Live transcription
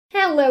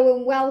Hello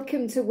and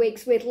welcome to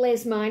Wigs with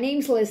Liz. My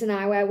name's Liz and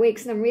I wear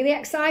wigs, and I'm really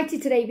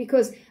excited today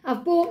because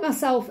I've bought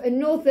myself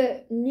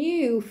another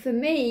new, for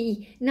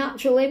me,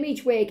 natural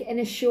image wig in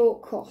a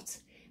shortcut.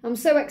 I'm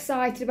so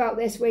excited about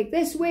this wig.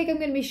 This wig I'm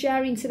going to be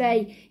sharing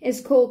today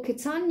is called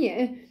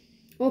Katyana,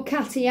 or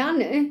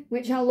Katyana,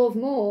 which I love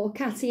more,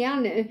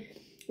 Katyana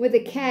with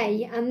a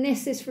K, and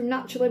this is from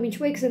Natural Image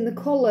Wigs and the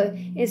colour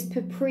is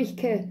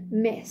Paprika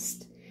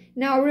Mist.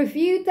 Now I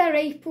reviewed their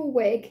April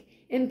wig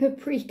in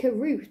Paprika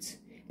Root,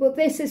 but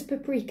this is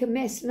Paprika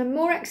Mist, and I'm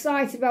more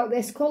excited about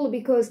this colour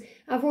because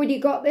I've already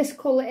got this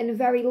colour in a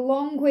very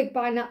long wig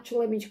by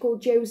Natural Image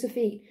called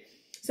Josephine.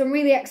 So I'm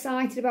really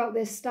excited about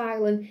this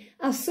style, and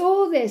I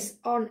saw this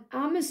on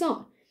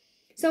Amazon.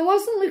 So I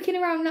wasn't looking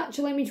around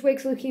Natural Image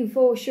Wigs looking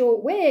for a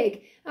short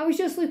wig. I was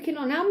just looking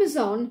on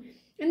Amazon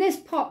and this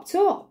popped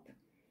up.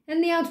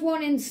 And they had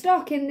one in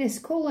stock in this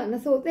colour, and I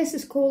thought, this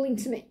is calling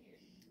to me.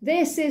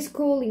 This is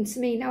calling to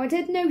me. Now I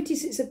did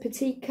notice it's a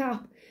petite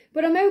cap,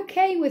 but I'm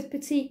okay with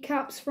petite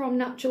caps from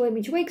Natural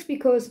Image Wigs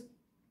because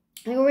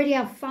I already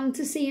have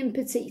Fantasy in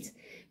petite.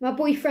 My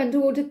boyfriend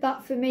ordered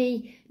that for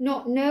me,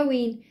 not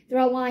knowing that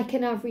I like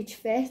an average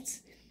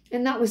fit.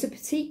 And that was a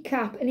petite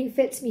cap and it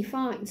fits me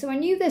fine. So I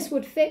knew this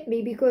would fit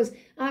me because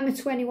I'm a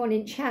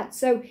 21-inch head.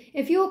 So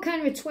if you're kind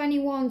of a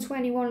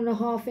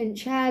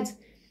 21.5-inch head,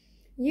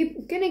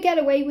 you're going to get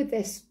away with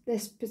this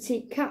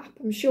petite cap.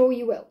 I'm sure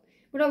you will.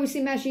 But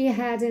obviously measure your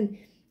head and,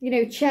 you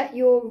know, check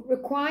your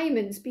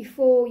requirements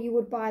before you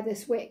would buy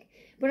this wig.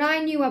 But I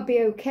knew I'd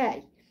be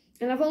okay.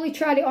 And I've only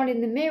tried it on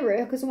in the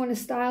mirror because I want to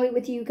style it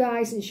with you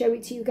guys and show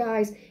it to you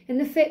guys. And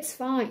the fit's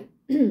fine.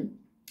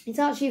 It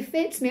actually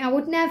fits me. I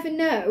would never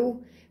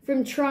know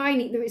from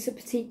trying it that it's a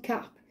petite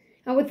cap.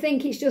 I would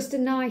think it's just a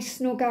nice,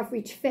 snug,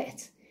 average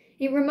fit.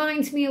 It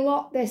reminds me a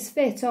lot, this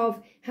fit,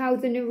 of how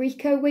the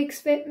Noriko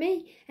wigs fit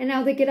me and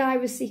how the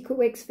Godiva's Secret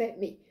wigs fit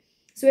me.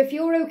 So if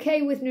you're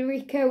okay with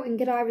Noriko and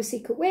Godiva's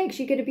Secret wigs,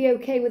 you're going to be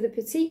okay with a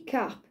petite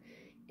cap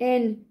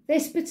in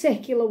this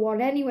particular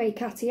one anyway,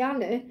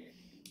 Katyana,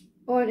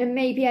 and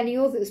maybe any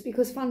others,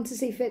 because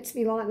Fantasy fits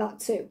me like that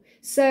too.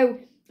 So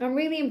I'm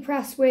really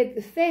impressed with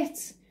the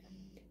fit,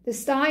 the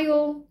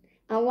style.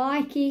 I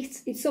like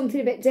it. It's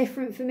something a bit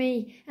different for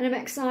me, and I'm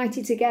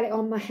excited to get it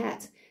on my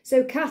head.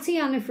 So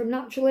Katyana from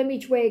Natural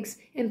Image Wigs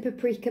in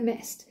Paprika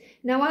Mist.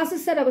 Now, as I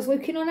said, I was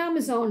looking on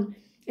Amazon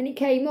and it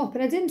came up,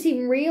 and I didn't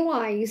even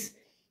realise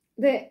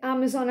that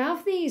Amazon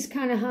have these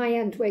kind of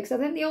high-end wigs. I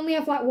think they only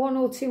have like 1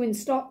 or 2 in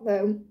stock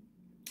though.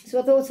 So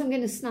I thought I'm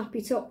going to snap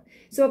it up.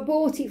 So I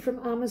bought it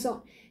from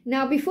Amazon.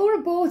 Now, before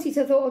I bought it,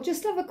 I thought I'll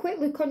just have a quick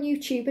look on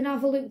YouTube and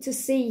have a look to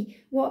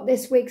see what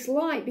this wig's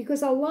like,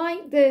 because I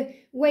like the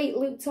way it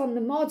looked on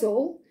the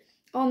model,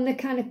 on the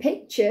kind of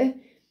picture.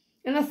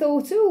 And I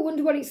thought, oh, I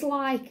wonder what it's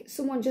like,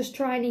 someone just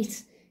trying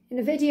it in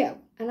a video.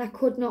 And I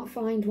could not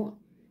find one.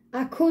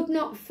 I could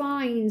not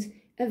find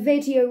a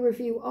video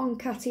review on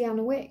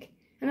Katyana Wig.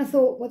 And I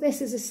thought, well,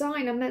 this is a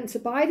sign I'm meant to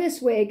buy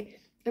this wig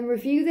and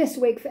review this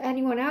wig for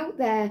anyone out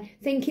there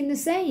thinking the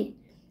same.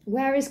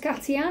 Where is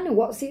Katyana?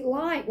 What's it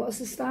like? What's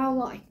the style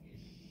like?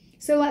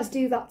 So let's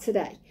do that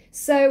today.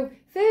 So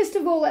first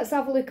of all, let's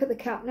have a look at the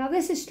cap. Now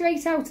this is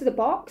straight out of the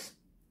box.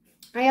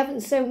 I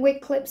haven't sewn wig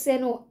clips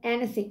in or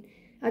anything.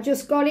 I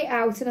just got it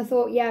out and I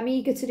thought, yeah, I'm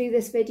eager to do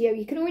this video.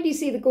 You can already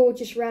see the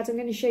gorgeous red. I'm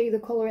going to show you the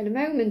colour in a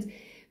moment.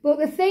 But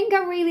the thing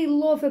I really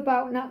love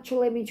about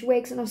Natural Image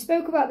Wigs, and I've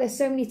spoke about this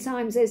so many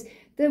times, is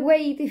the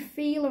way they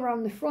feel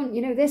around the front.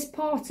 You know, this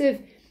part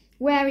of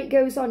where it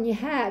goes on your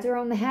head or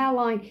on the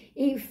hairline,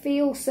 it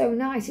feels so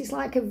nice. It's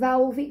like a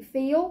velvet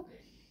feel.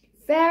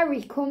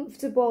 Very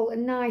comfortable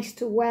and nice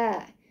to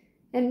wear.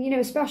 And, you know,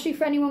 especially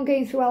for anyone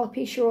going through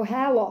alopecia or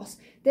hair loss,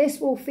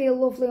 this will feel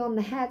lovely on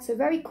the head. So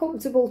very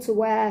comfortable to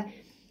wear.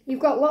 You've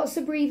got lots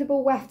of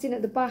breathable wefting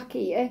at the back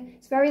here.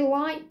 It's a very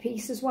light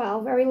piece as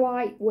well, very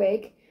light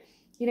wig.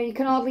 You know, you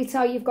can hardly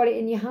tell you've got it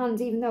in your hand,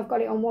 even though I've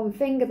got it on one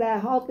finger there,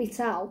 hardly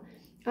tell.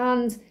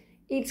 And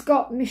it's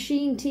got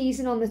machine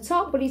teasing on the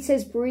top, but it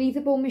says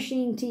breathable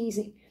machine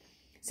teasing.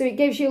 So it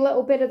gives you a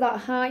little bit of that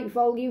high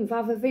volume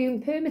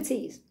vavavoom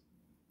permatease,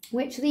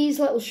 which these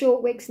little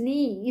short wigs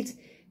need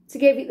to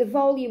give it the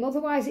volume.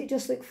 Otherwise, it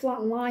just looks flat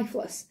and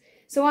lifeless.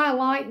 So I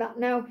like that.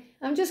 Now,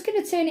 I'm just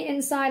going to turn it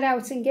inside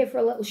out and give her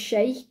a little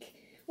shake.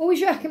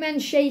 Always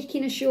recommend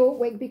shaking a short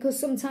wig because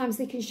sometimes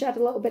they can shed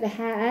a little bit of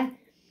hair.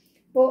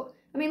 But,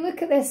 I mean,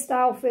 look at this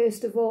style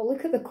first of all.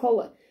 Look at the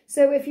colour.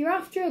 So if you're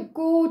after a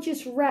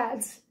gorgeous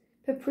red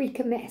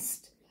Paprika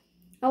Mist,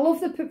 I love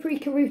the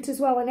Paprika Root as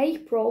well in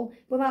April,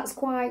 but that's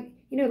quite,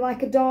 you know,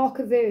 like a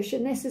darker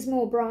version. This is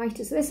more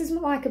brighter. So this is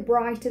like a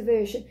brighter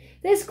version.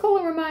 This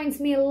colour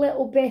reminds me a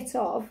little bit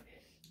of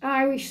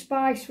Irish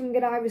Spice from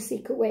Godiva's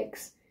Secret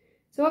Wigs.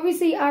 So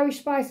obviously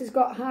Irish Spice has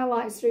got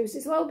highlights through, so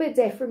it's a little bit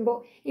different,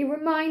 but it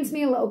reminds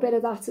me a little bit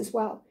of that as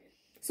well.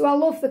 So I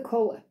love the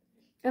colour.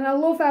 And I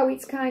love how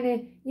it's kind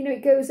of, you know,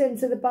 it goes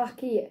into the back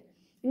here.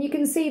 And you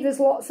can see there's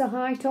lots of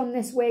height on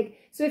this wig.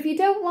 So if you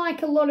don't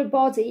like a lot of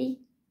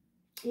body,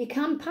 you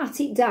can pat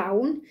it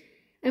down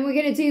And we're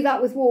going to do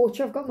that with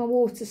water. I've got my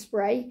water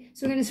spray.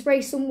 So we're going to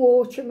spray some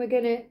water and we're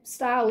going to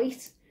style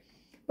it.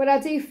 But I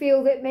do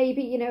feel that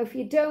maybe, you know, if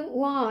you don't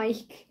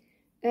like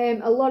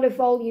a lot of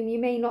volume, you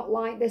may not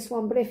like this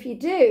one. But if you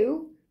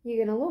do,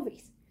 you're going to love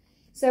it.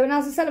 So, and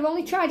as I said, I've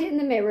only tried it in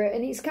the mirror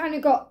and it's kind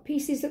of got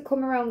pieces that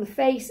come around the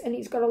face and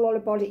it's got a lot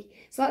of body.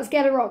 So let's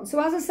get her on. So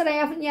as I said, I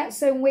haven't yet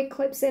sewn wig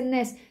clips in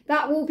this.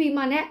 That will be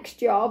my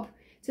next job,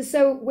 to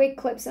sew wig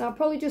clips. And I'll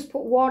probably just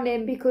put one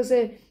in because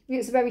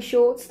it's a very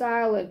short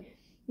style. And,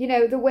 you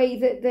know, the way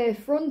that the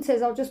front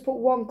is, I'll just put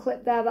one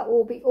clip there. That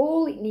will be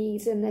all it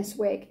needs in this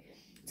wig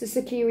to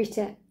secure it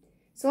in.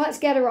 So let's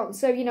get her on.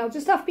 So, you know,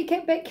 just have to be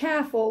a bit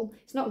careful.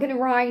 It's not going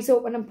to rise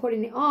up when I'm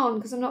putting it on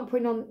because I'm not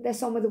putting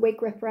this on with a wig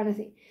grip or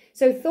anything.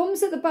 So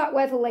thumbs at the back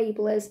where the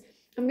label is.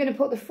 I'm going to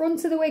put the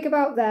front of the wig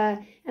about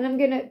there and I'm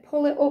going to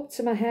pull it up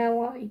to my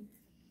hairline.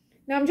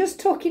 Now I'm just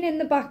tucking in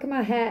the back of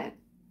my hair.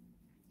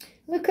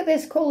 Look at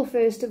this colour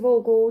first of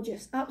all,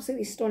 gorgeous,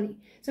 absolutely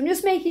stunning. So I'm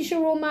just making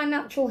sure all my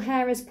natural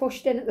hair is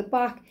pushed in at the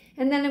back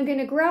and then I'm going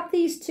to grab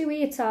these two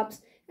ear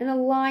tabs and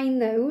align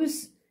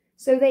those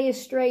so they are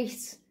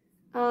straight.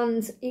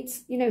 And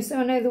it's, you know, so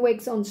I know the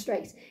wig's on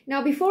straight.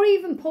 Now, before I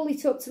even pull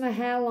it up to my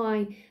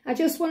hairline, I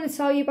just want to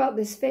tell you about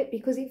this fit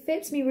because it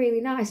fits me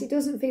really nice. It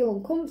doesn't feel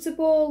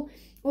uncomfortable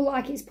or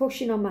like it's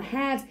pushing on my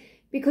head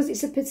because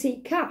it's a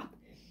petite cap.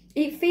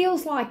 It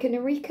feels like a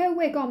Noriko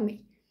wig on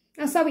me.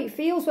 That's how it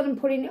feels when I'm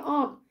putting it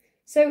on.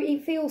 So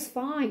it feels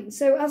fine.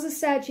 So as I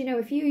said, you know,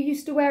 if you're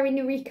used to wearing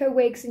Noriko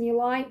wigs and you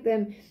like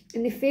them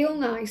and they feel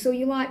nice, or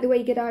you like the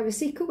way Godiva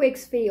Secret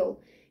wigs feel,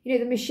 you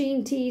know, the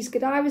machine tees,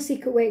 Godiva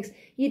Secret wigs,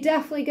 you're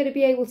definitely going to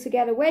be able to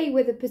get away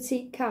with a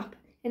petite cap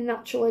in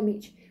Natural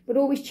Image. But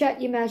always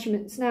check your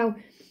measurements. Now,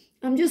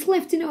 I'm just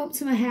lifting it up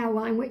to my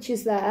hairline, which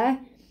is there.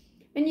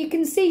 And you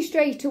can see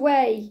straight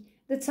away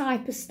the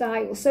type of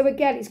style. So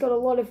again, it's got a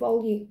lot of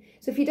volume.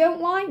 So if you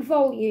don't like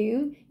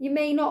volume, you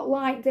may not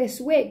like this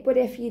wig. But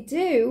if you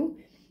do,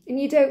 and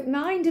you don't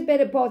mind a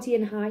bit of body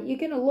and height, you're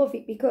going to love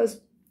it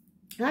because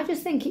I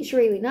just think it's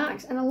really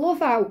nice. And I love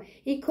how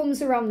it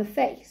comes around the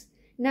face.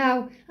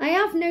 Now, I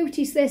have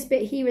noticed this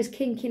bit here is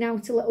kinking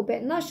out a little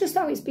bit, and that's just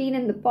how it's been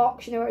in the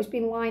box, you know, it's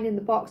been lying in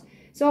the box.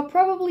 So I'll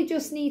probably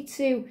just need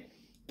to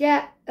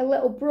get a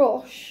little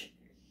brush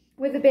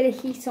with a bit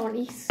of heat on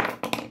it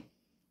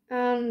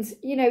and,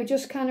 you know,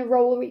 just kind of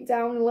roll it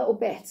down a little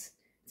bit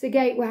to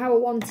get it how I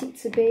want it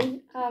to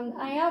be. And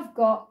I have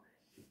got,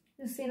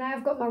 let's see, I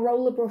have got my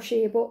roller brush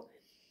here, but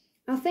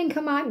I think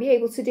I might be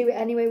able to do it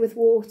anyway with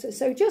water.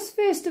 So just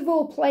first of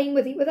all, playing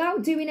with it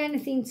without doing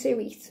anything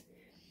to it.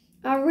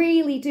 I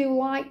really do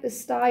like the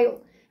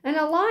style, and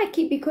I like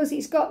it because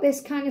it's got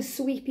this kind of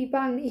sweepy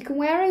bang that you can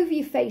wear over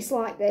your face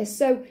like this.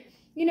 So,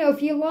 you know,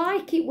 if you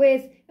like it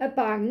with a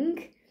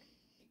bang,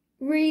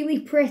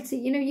 really pretty,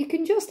 you know, you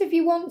can just, if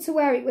you want to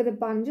wear it with a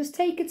bang, just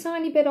take a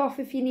tiny bit off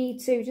if you need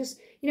to. Just,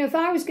 you know, if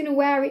I was going to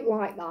wear it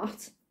like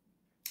that,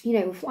 you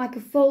know, like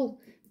a full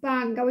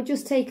bang, I would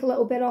just take a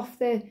little bit off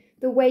the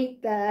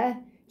weight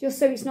there, just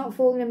so it's not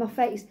falling in my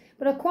face.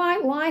 But I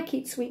quite like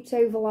it swept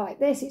over like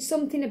this. It's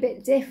something a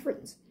bit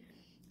different.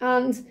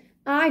 And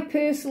I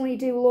personally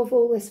do love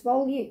all this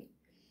volume.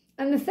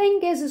 And the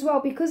thing is as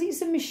well, because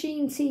it's a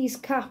machine tease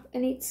cap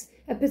and it's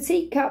a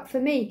petite cap for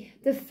me,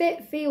 the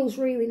fit feels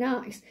really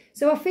nice.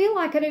 So I feel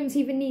like I don't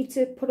even need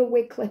to put a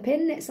wig clip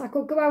in this. I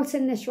could go out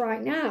in this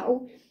right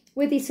now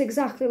with it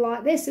exactly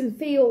like this and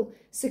feel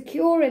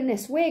secure in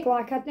this wig.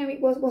 Like I'd know it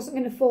wasn't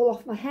going to fall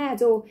off my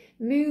head or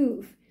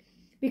move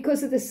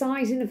because of the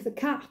sizing of the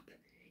cap.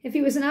 If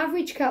it was an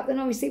average cap, then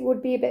obviously it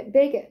would be a bit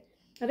bigger.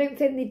 I don't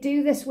think they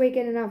do this wig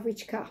in an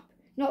average cap.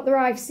 Not that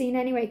I've seen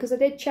anyway, because I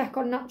did check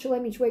on Natural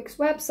Image Wigs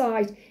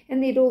website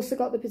and they'd also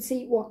got the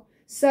petite one.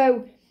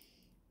 So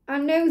I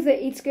know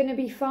that it's going to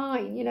be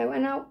fine, you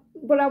know,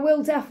 but I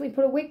will definitely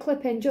put a wig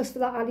clip in just for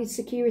that added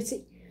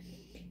security.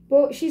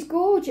 But she's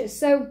gorgeous.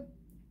 So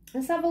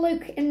let's have a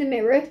look in the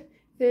mirror,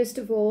 first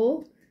of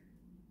all.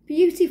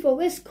 Beautiful.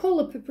 This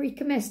colour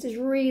Paprika Mist is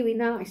really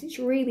nice. It's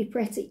really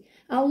pretty.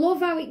 I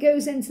love how it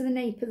goes into the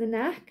nape of the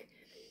neck.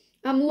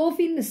 I'm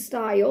loving the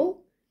style.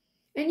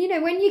 And, you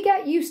know, when you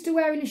get used to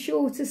wearing a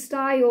shorter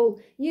style,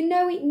 you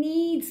know it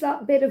needs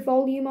that bit of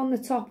volume on the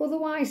top.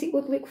 Otherwise, it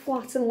would look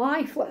flat and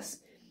lifeless.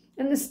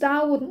 And the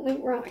style wouldn't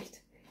look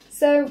right.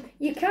 So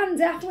you can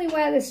definitely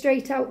wear this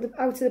straight out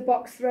of the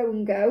box, throw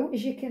and go,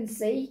 as you can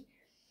see.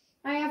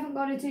 I haven't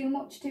got to do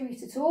much to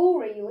it at all,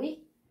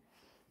 really,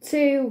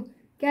 to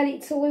get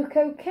it to look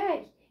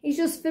okay. It's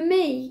just for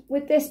me,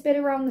 with this bit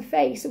around the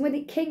face and with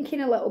it kinking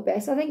a little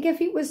bit, I think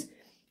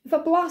if I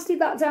blasted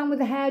that down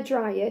with a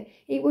hairdryer,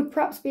 it would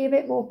perhaps be a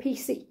bit more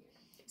piecey.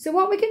 So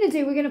what we're going to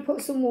do, we're going to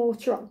put some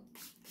water on.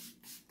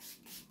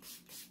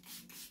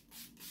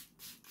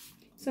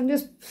 So I'm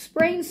just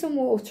spraying some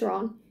water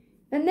on.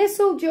 And this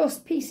will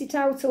just piece it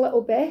out a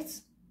little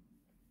bit.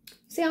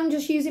 See, I'm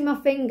just using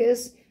my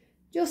fingers,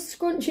 just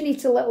scrunching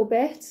it a little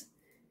bit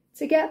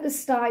to get the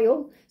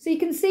style. So you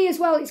can see as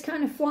well, it's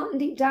kind of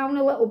flattened it down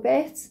a little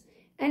bit.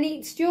 And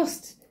it's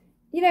just,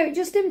 you know, it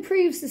just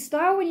improves the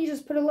style when you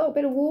just put a little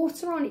bit of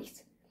water on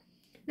it.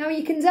 Now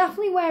you can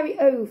definitely wear it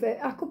over.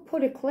 I could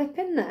put a clip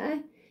in there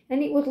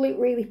and it would look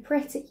really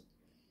pretty.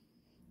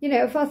 You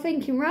know, if I'm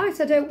thinking, right,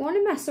 I don't want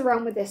to mess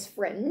around with this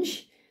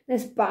fringe,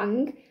 this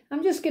bang,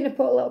 I'm just going to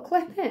put a little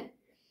clip in.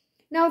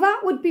 Now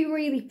that would be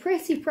really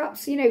pretty,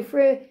 perhaps, you know,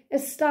 for a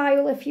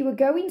style if you were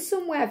going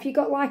somewhere, if you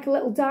got like a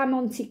little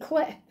diamante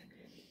clip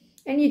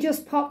and you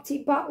just popped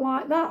it back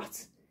like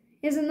that.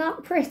 Isn't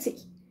that pretty?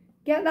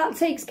 Yeah, that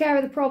takes care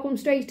of the problem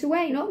straight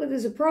away, not that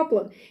there's a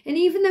problem. And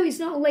even though it's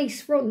not a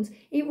lace front,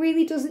 it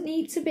really doesn't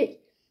need to be.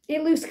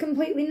 It looks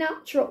completely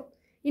natural.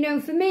 You know,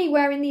 for me,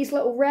 wearing these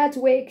little red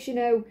wigs, you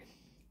know,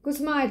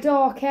 because my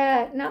dark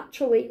hair,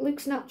 naturally, it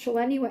looks natural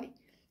anyway.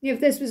 If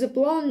this was a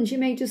blonde, you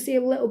may just see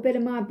a little bit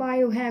of my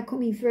bio hair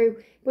coming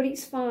through, but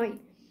it's fine.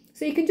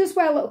 So you can just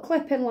wear a little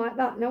clip in like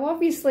that. Now,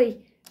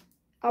 obviously,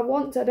 I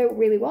don't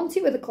really want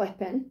it with a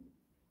clip in.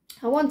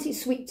 I want it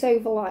swept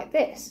over like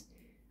this.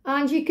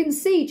 And you can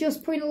see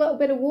just putting a little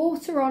bit of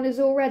water on has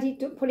already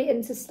put it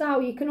into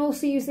style. You can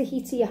also use the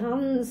heat of your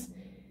hands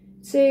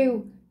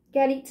to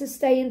get it to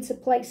stay into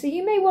place. So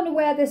you may want to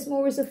wear this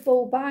more as a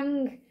full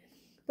bang,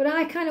 but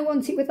I kind of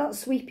want it with that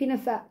sweeping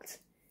effect.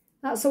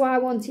 That's how I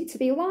want it to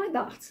be, like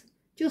that.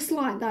 Just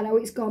like that, how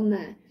it's gone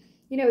there.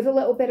 You know, with a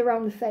little bit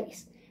around the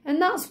face.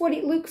 And that's what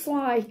it looks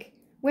like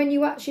when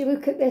you actually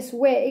look at this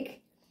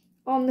wig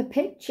on the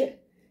picture.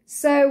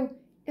 So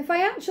if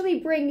I actually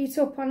bring it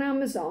up on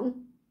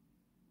Amazon,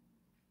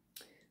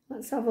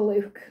 let's have a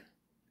look.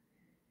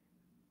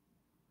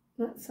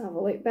 Let's have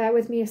a look. Bear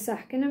with me a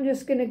second. I'm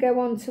just going to go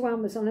on to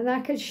Amazon and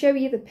I can show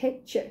you the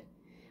picture.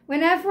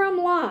 Whenever I'm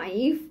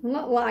live, I'm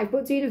not live,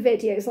 but doing a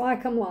video, it's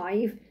like I'm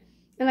live,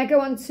 and I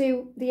go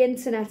onto the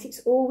internet, it's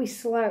always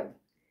slow.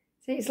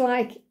 So it's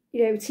like,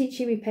 you know,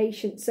 teaching me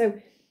patience. So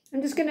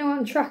I'm just going to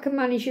on track and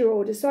manage your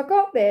orders. So I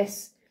got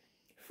this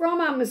from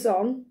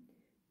Amazon,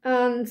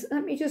 and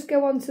let me just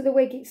go on to the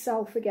wig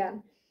itself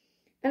again.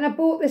 And I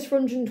bought this for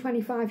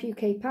 125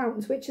 UK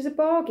pounds, which is a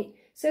bargain.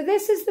 So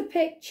this is the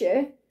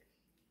picture.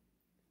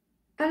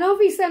 And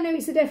obviously I know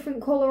it's a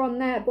different colour on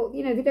there, but,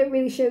 you know, they don't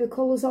really show the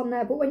colours on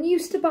there. But when you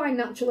used to buy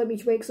Natural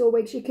Image wigs or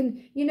wigs,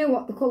 you know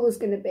what the colour's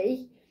going to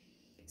be.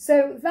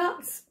 So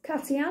that's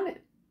Katyana.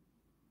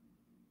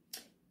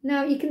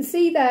 Now you can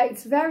see there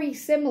it's very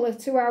similar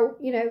to how,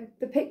 you know,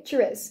 the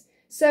picture is.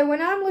 So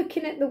when I'm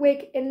looking at the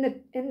wig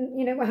in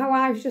you know, how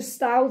I've just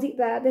styled it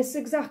there, this is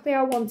exactly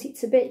how I want it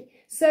to be.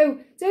 So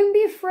don't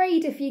be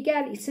afraid if you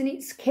get it and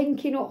it's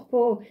kinking up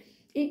or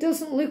it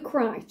doesn't look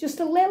right. Just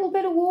a little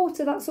bit of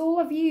water, that's all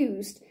I've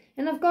used.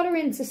 And I've got her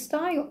into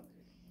style.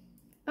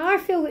 I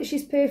feel that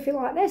she's perfect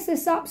like this.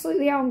 This is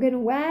absolutely how I'm going to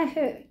wear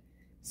her.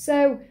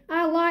 So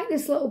I like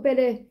this little bit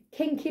of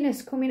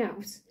kinkiness coming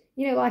out.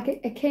 You know,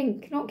 like a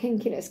kink, not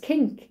kinkiness,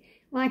 kink.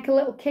 Like a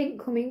little kink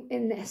coming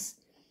in this.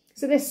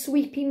 So this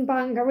sweeping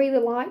bang, I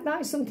really like that.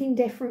 It's something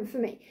different for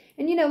me.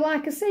 And, you know,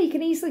 like I say, you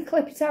can easily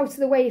clip it out of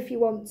the way if you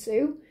want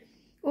to.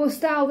 Or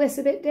style this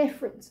a bit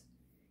different.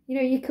 You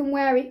know, you can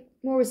wear it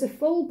more as a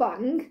full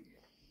bang.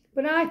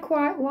 But I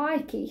quite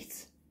like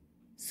it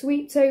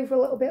swept over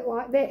a little bit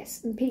like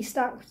this and pieced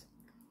out.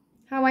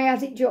 How I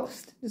had it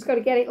just. Just got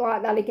to get it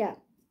like that again.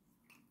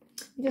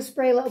 Just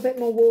spray a little bit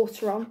more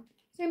water on.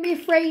 Don't be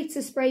afraid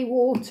to spray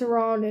water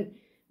on and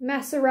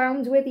mess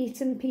around with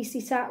it and piece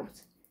it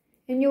out.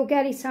 And you'll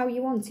get it how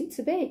you want it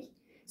to be.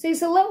 So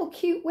it's a little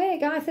cute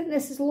wig. I think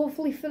this is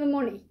lovely for the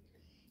money.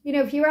 You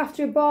know, if you're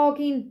after a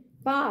bargain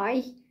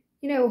buy,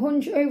 you know,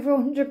 over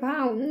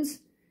 £100,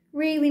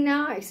 really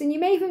nice. And you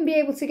may even be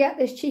able to get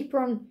this cheaper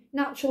on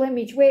Natural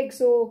Image Wigs,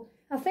 or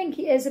I think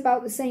it is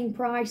about the same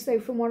price though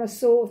from what I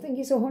saw. I think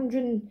it's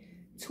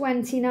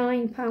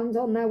 £129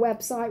 on their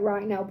website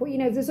right now. But, you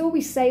know, there's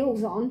always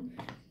sales on.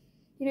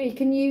 You know, you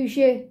can use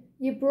your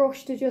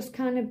brush to just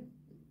kind of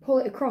pull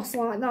it across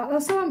like that.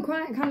 That's how I'm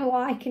quite kind of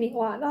liking it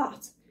like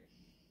that.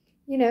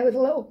 You know, with a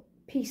little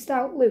pieced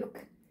out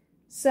look.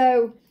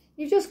 So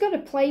you've just got to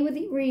play with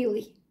it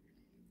really.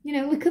 You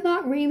know, look at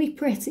that, really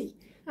pretty.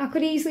 I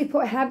could easily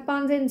put a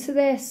headband into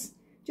this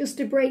just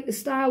to break the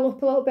style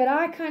up a little bit.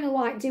 I kind of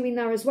like doing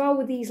that as well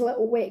with these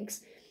little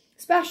wigs.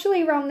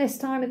 Especially around this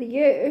time of the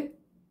year.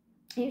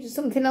 It's just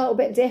something a little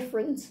bit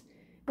different.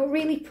 But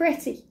really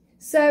pretty.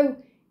 So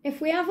if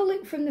we have a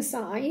look from the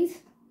side,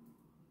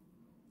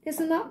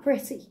 isn't that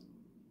pretty?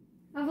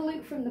 Have a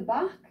look from the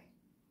back.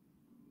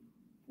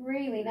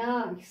 Really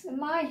nice. And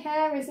my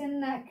hair is in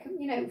there,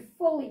 you know,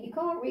 fully. You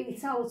can't really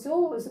tell at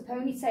all there's a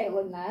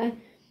ponytail in there.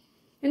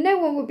 And no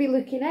one would be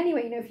looking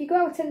anyway. You know, if you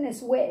go out in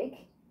this wig,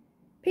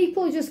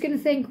 people are just going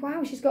to think,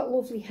 wow, she's got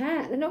lovely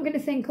hair. They're not going to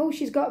think, oh,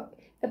 she's got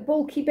a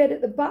bulky bit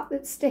at the back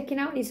that's sticking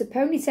out and it's a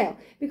ponytail.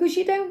 Because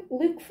you don't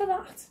look for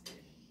that.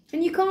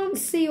 And you can't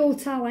see or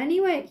tell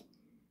anyway.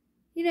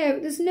 You know,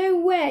 there's no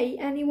way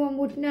anyone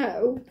would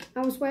know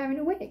I was wearing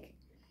a wig.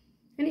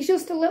 And it's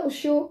just a little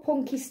short,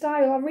 punky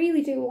style. I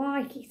really do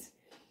like it.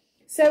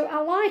 So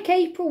I like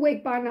April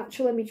Wig by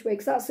Natural Image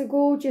Wigs. That's a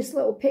gorgeous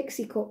little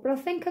pixie cut. But I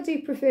think I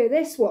do prefer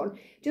this one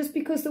just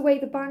because the way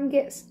the bang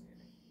is.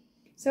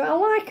 So I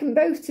like them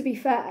both, to be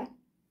fair.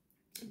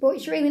 But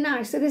it's really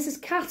nice. So this is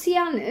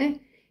Katyana,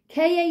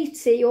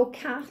 K-A-T or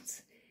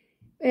Cat,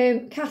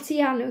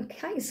 Katyana,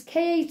 it's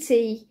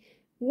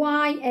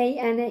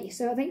Katyana,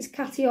 so I think it's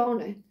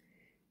Katyana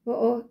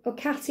or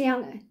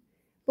Katyana,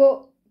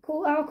 but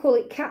I'll call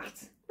it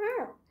Kat.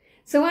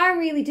 So I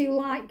really do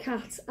like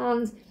Kat,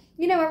 and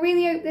you know, I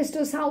really hope this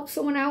does help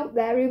someone out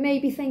there who may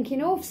be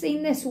thinking, oh, I've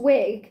seen this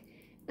wig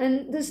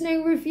and there's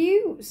no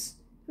reviews.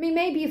 I mean,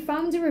 maybe you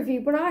found a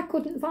review, but I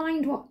couldn't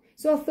find one.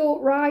 So I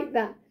thought, right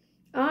then,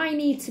 I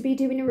need to be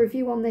doing a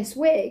review on this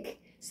wig,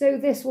 so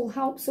this will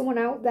help someone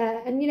out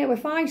there. And, you know,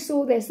 if I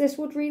saw this, this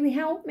would really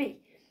help me.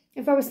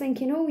 If I was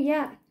thinking, oh,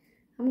 yeah,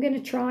 I'm going to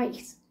try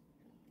it.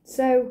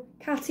 So,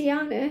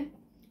 Katyana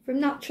from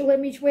Natural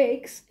Image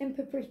Wigs in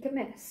Paprika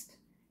Mist.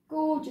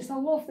 Gorgeous. I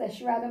love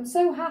this red. I'm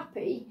so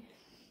happy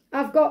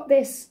I've got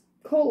this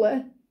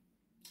colour,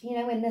 you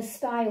know, in this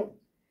style.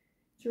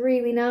 It's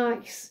really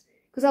nice.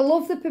 Because I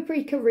love the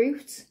paprika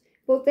root,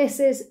 but this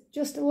is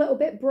just a little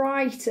bit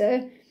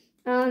brighter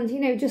and, you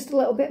know, just a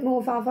little bit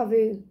more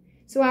vavavoom.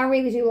 So I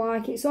really do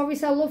like it. So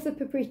obviously I love the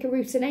paprika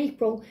root in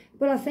April,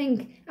 but I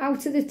think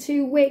out of the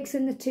two wigs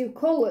and the two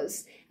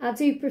colours, I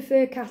do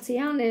prefer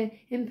Katyana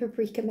in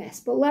Paprika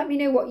Mist. But let me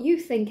know what you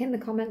think in the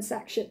comment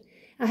section.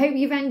 I hope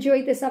you've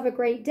enjoyed this. Have a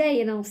great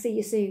day and I'll see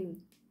you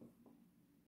soon.